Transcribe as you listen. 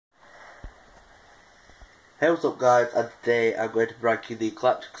Hey, what's up guys, and today I'm going to be ranking the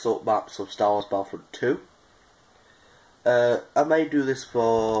galactic assault maps of Star Wars Battlefront 2. I may do this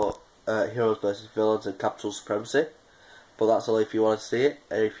for Heroes vs Villains and Capital Supremacy, but that's only if you want to see it,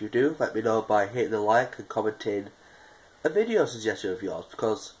 and if you do, let me know by hitting the like and commenting a video suggestion of yours,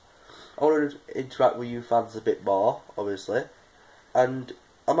 because I want to interact with you fans a bit more, obviously, and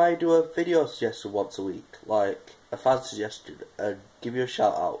I might do a video suggestion once a week, like a fan suggestion, and give you a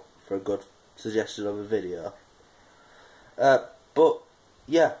shout out for a good suggestion of a video. But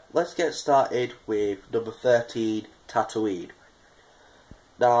yeah, let's get started with number 13, Tatooine.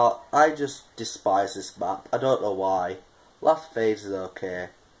 Now, I just despise this map. I don't know why. Last phase is okay.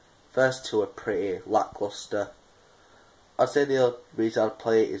 First two are pretty lackluster. I'd say the other reason I'd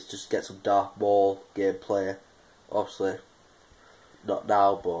play it is just get some Darth Maul gameplay. Obviously, not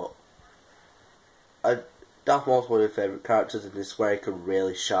now, but Darth Maul's one of my favourite characters, and this is where he can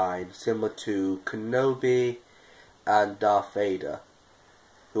really shine, similar to Kenobi and Darth Vader,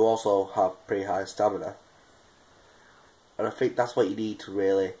 who also have pretty high stamina. And I think that's what you need to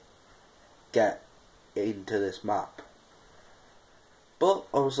really get into this map. But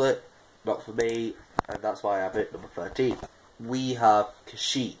obviously, not for me, and that's why I have it number 13. We have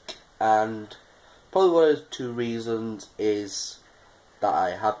Kashyyyk, and probably one of the two reasons is that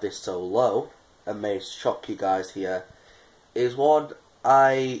I have this so low, and may shock you guys here, is one,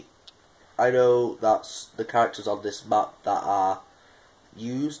 I know that the characters on this map that are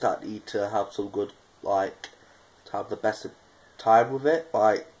used that need to have some good, like, to have the best time with it,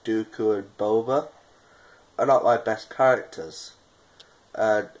 like Dooku and Boba, are not my best characters.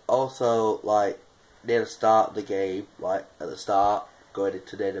 And also, like, near the start of the game, like at the start, going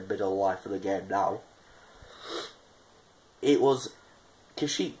into near the middle life of the game now, it was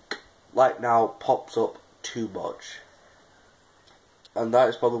Kashyyyk, like now, pops up too much. And that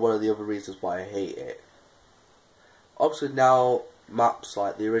is probably one of the other reasons why I hate it. Obviously now, maps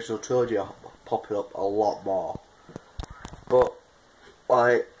like the original trilogy are popping up a lot more. But,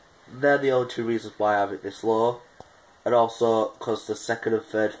 like, they're the only two reasons why I have it this low. And also, because the second and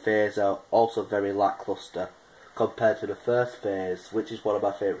third phase are also very lackluster compared to the first phase, which is one of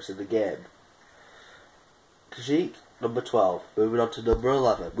my favourites in the game. Kashyyyk, number 12. Moving on to number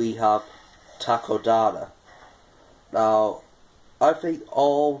 11, we have Takodana. Now, I think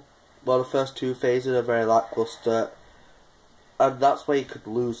the first two phases are very lackluster, and that's where you could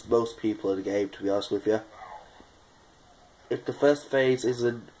lose most people in the game, to be honest with you. If the first phase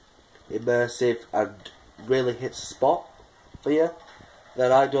isn't immersive and really hits a spot for you,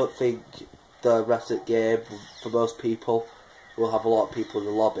 then I don't think the rest of the game, for most people, will have a lot of people in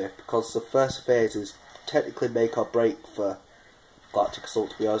the lobby, because the first phase is technically make or break for Galactic Assault,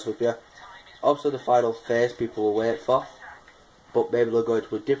 to be honest with you. Also, the final phase people will wait for, but maybe they'll go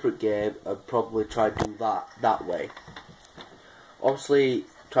into a different game and probably try and do that way. Obviously,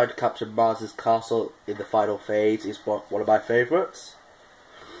 trying to capture Mars's castle in the final phase is one of my favourites.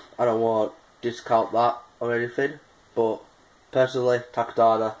 I don't want to discount that or anything, but personally,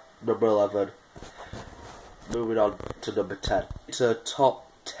 Takodana, number 11. Moving on to number 10. It's a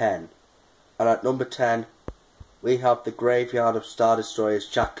top 10. And at number 10, we have the Graveyard of Star Destroyers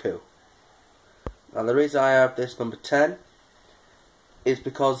Jakku. Now the reason I have this number 10 is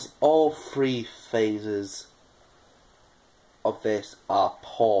because all three phases of this are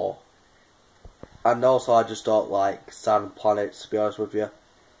poor. And also I just don't like sand planets, to be honest with you.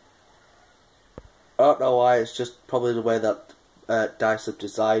 I don't know why, it's just probably the way that DICE have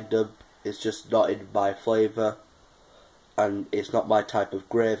designed them. It's just not in my flavour, and it's not my type of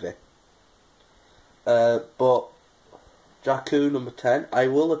gravy. But Jakku, number 10, I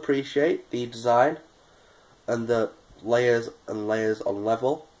will appreciate the design and the layers and layers on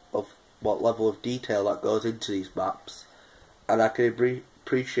level of what level of detail that goes into these maps, and I can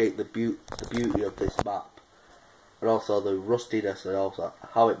appreciate the beauty of this map, and also the rustiness, and also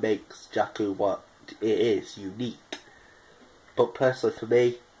how it makes Jakku what it is, unique. But personally for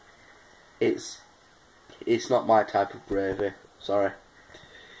me, it's not my type of gravy, sorry.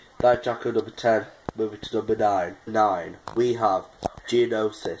 That's Jakku number 10. Moving to number 9, we have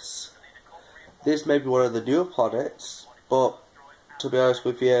Geonosis. This may be one of the newer planets, but to be honest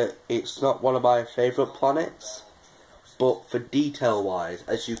with you, it's not one of my favourite planets. But for detail wise,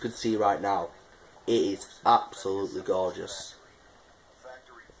 as you can see right now, it is absolutely gorgeous.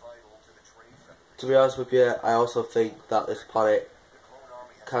 To be honest with you, I also think that this planet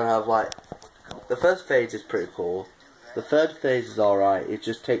can have, like, the first phase is pretty cool. The third phase is alright, it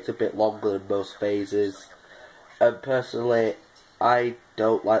just takes a bit longer than most phases. And personally, I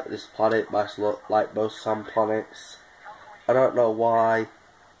don't like this planet much like most sand planets. I don't know why,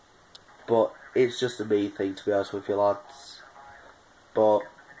 but it's just a me thing, to be honest with you lads. But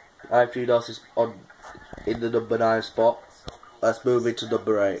Arduinos is in the number 9 spot. Let's move into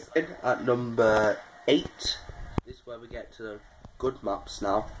number 8. At number 8, this is where we get to the good maps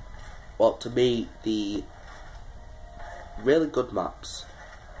now. Well, to me, the really good maps.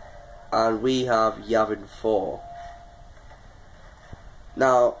 And we have Yavin 4.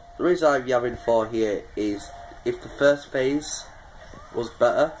 Now, the reason I have Yavin 4 here is, if the first phase was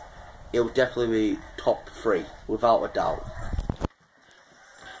better, it would definitely be top 3, without a doubt.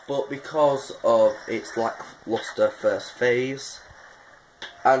 But because of its lackluster first phase,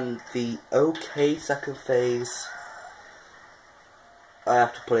 and the okay second phase, I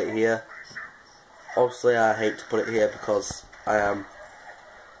have to put it here. Obviously I hate to put it here because I'm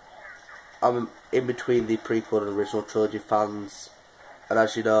in between the prequel and original trilogy fans, and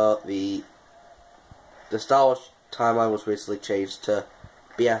as you know, the Star Wars timeline was recently changed to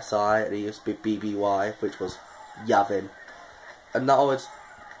BSI, and it used to be BBY, which was Yavin, and that always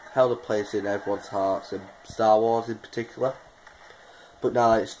held a place in everyone's hearts, in Star Wars in particular. But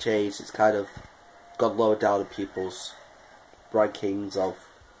now that it's changed, it's kind of gone lower down in people's rankings of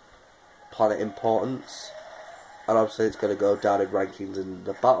planet importance, and obviously it's going to go down in rankings in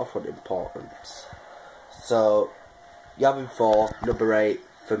the Battlefront importance. So Yavin 4, number 8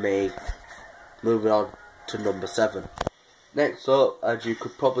 for me. Moving on to number 7. Next up, as you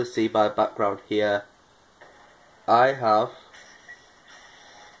could probably see by the background here, I have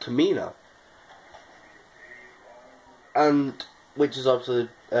Camino, and which is obviously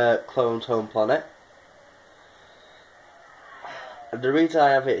Clone's home planet. And the reason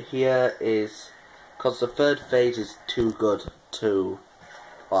I have it here is because the third phase is too good to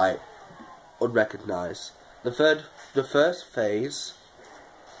unrecognise. The first phase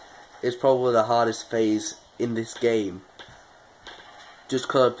is probably the hardest phase in this game, just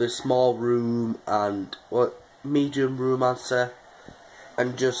because of the small room and medium room I'd say,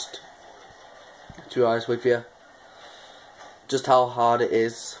 and just to be honest with you, just how hard it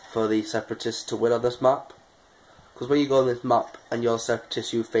is for the Separatists to win on this map. Because when you go on this map and you're a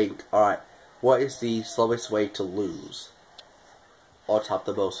Separatist, you think, alright, what is the slowest way to lose? Or to have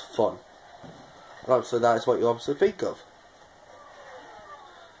the most fun? And obviously that is what you obviously think of.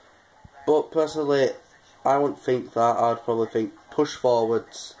 But personally, I wouldn't think that. I'd probably think push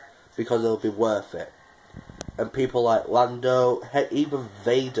forwards because it'll be worth it. And people like Lando, heck, even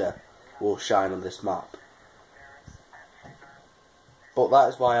Vader will shine on this map. But that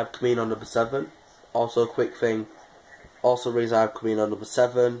is why I have Camino number 7. Also a quick thing, also the reason I have Camino number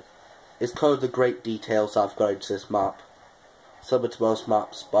 7 is because of the great details I've got into this map. Similar to most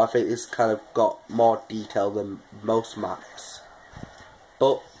maps, but I think this kind of got more detail than most maps.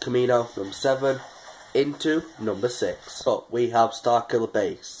 But Camino number 7 into number 6. So we have Starkiller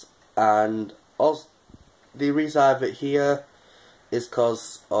Base, and also the reason I have it here is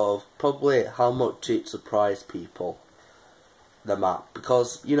because of probably how much it surprised people, the map.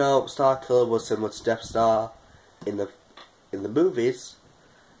 Because, you know, Starkiller was similar to Death Star in the movies,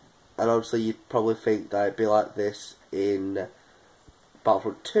 and obviously you'd probably think that it'd be like this in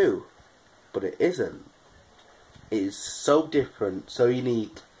Battlefront 2, but it isn't. It is so different, so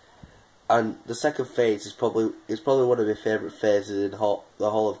unique, and the second phase is probably one of my favourite phases in the whole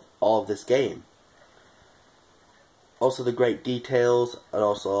of all of this game. Also the great details, and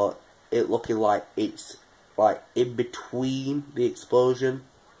also it looking like it's in between the explosion,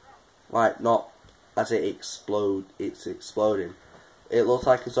 not as it's exploding. It looks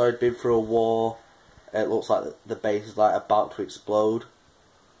like it's already been through a war. It looks like the base is about to explode.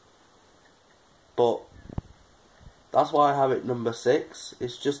 But that's why I have it number 6.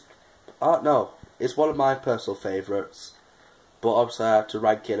 It's just, I don't know, it's one of my personal favourites. But obviously I have to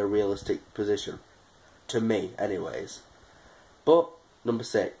rank it in a realistic position. To me, anyways. But, number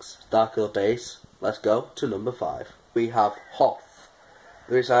 6, Starkiller Base. Let's go to number 5. We have Hoth.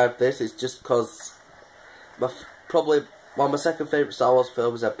 The reason I have this is just because probably one of my second favourite Star Wars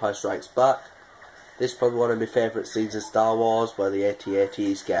films is Empire Strikes Back. This is probably one of my favourite scenes in Star Wars, where the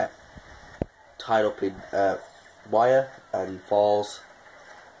AT-ATs get tied up in wire and falls.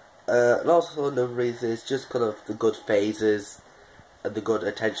 And also another reason is just because of the good phases and the good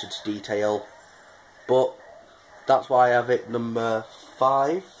attention to detail. But that's why I have it number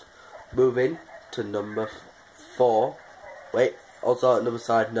 5. Moving to number 4. Wait, also another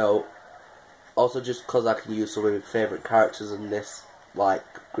side note. Also just because I can use some of my favourite characters in this, like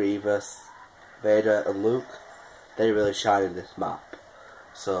Grievous, Vader and Luke. They really shine in this map.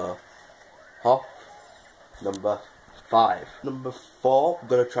 So, Hoth, number 5. Number 4, I'm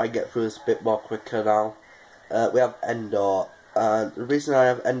going to try and get through this a bit more quicker now. We have Endor. And the reason I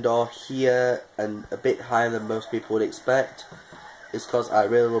have Endor here and a bit higher than most people would expect is because I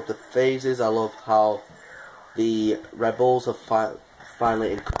really love the phases. I love how the rebels are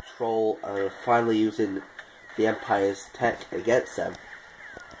finally in control and are finally using the Empire's tech against them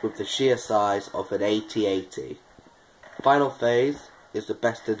with the sheer size of an 80-80. Final phase is the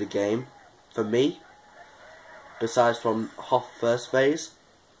best of the game for me, besides from Hoth first phase.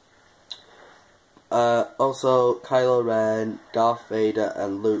 Also, Kylo Ren, Darth Vader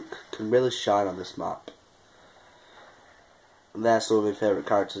and Luke can really shine on this map. And they're some of my favourite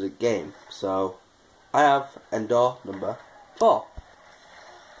characters in the game. So, I have Endor number 4.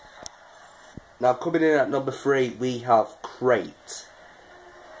 Now, coming in at number 3, we have Crate.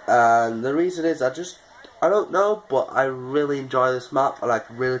 And the reason is, I don't know, but I really enjoy this map, and I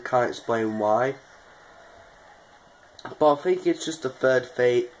really can't explain why. But I think it's just the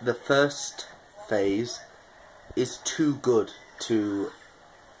first phase is too good to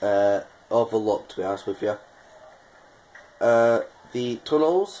overlook, to be honest with you. The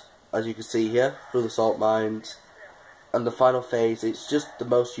tunnels, as you can see here, through the salt mines, and the final phase, it's just the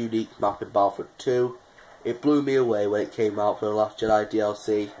most unique map in Battlefront 2. It blew me away when it came out for the Last Jedi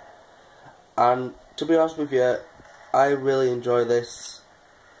DLC, and to be honest with you, I really enjoy this,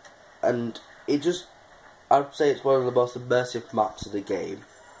 and I'd say it's one of the most immersive maps of the game.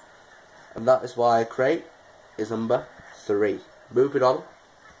 And that is why Crate is number 3. Moving on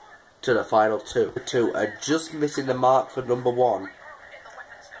to the final 2. And just missing the mark for number 1,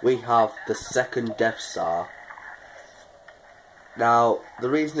 we have the second Death Star. Now, the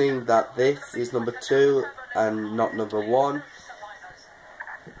reasoning that this is number 2 and not number 1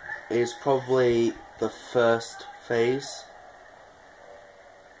 is probably the first phase.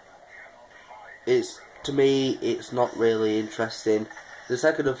 To me, it's not really interesting. The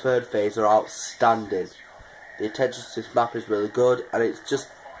second and third phase are outstanding. The attention to this map is really good, and it's just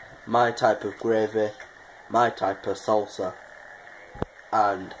my type of gravy, my type of salsa.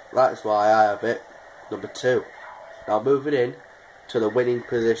 And that is why I have it number 2. Now moving in to the winning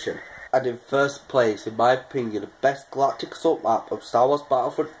position. And in first place, in my opinion, the best galactic assault map of Star Wars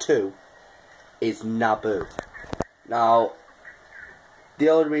Battlefront 2 is Naboo. Now, the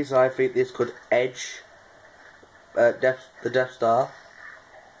only reason I think this could edge the Death Star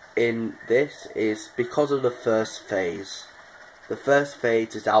in this is because of the first phase. The first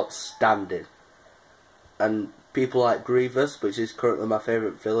phase is outstanding, and people like Grievous, which is currently my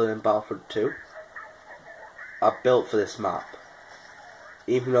favourite villain in Battlefront 2, are built for this map.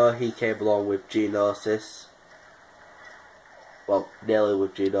 Even though he came along with Geonosis, well, nearly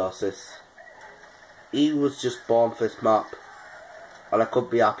with Geonosis, he was just born for this map, and I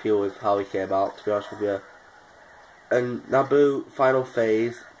couldn't be happier with how he came out, to be honest with you. And Naboo, final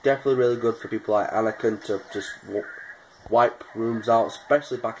phase, definitely really good for people like Anakin to just wipe rooms out,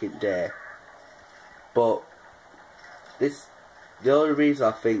 especially back in day. But the only reason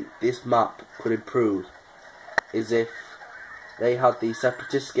I think this map could improve is if they had the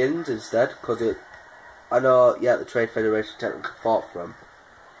Separatist skins instead, because I know, yeah, the Trade Federation technically fought for them.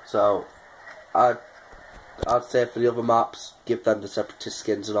 So, I'd say for the other maps, give them the Separatist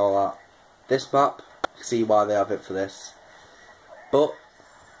skins and all that. This map, see why they have it for this. But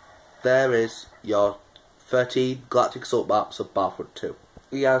there is your 13 Galactic Assault maps of Battlefront 2.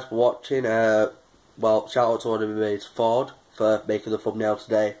 Thank you guys for watching. Well, shout out to one of my mates, Ford, for making the thumbnail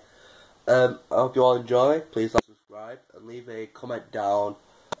today. I hope you all enjoy. Please like, subscribe, and leave a comment down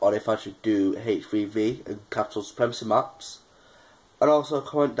on if I should do H3V and Capital Supremacy maps. And also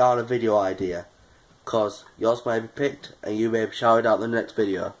comment down a video idea, because yours may be picked and you may be shouted out in the next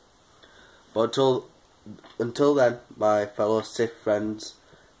video. But until then, my fellow Sith friends,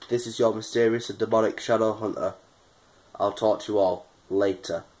 this is your mysterious and demonic Shadow Hunter. I'll talk to you all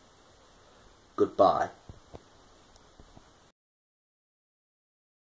later. Goodbye.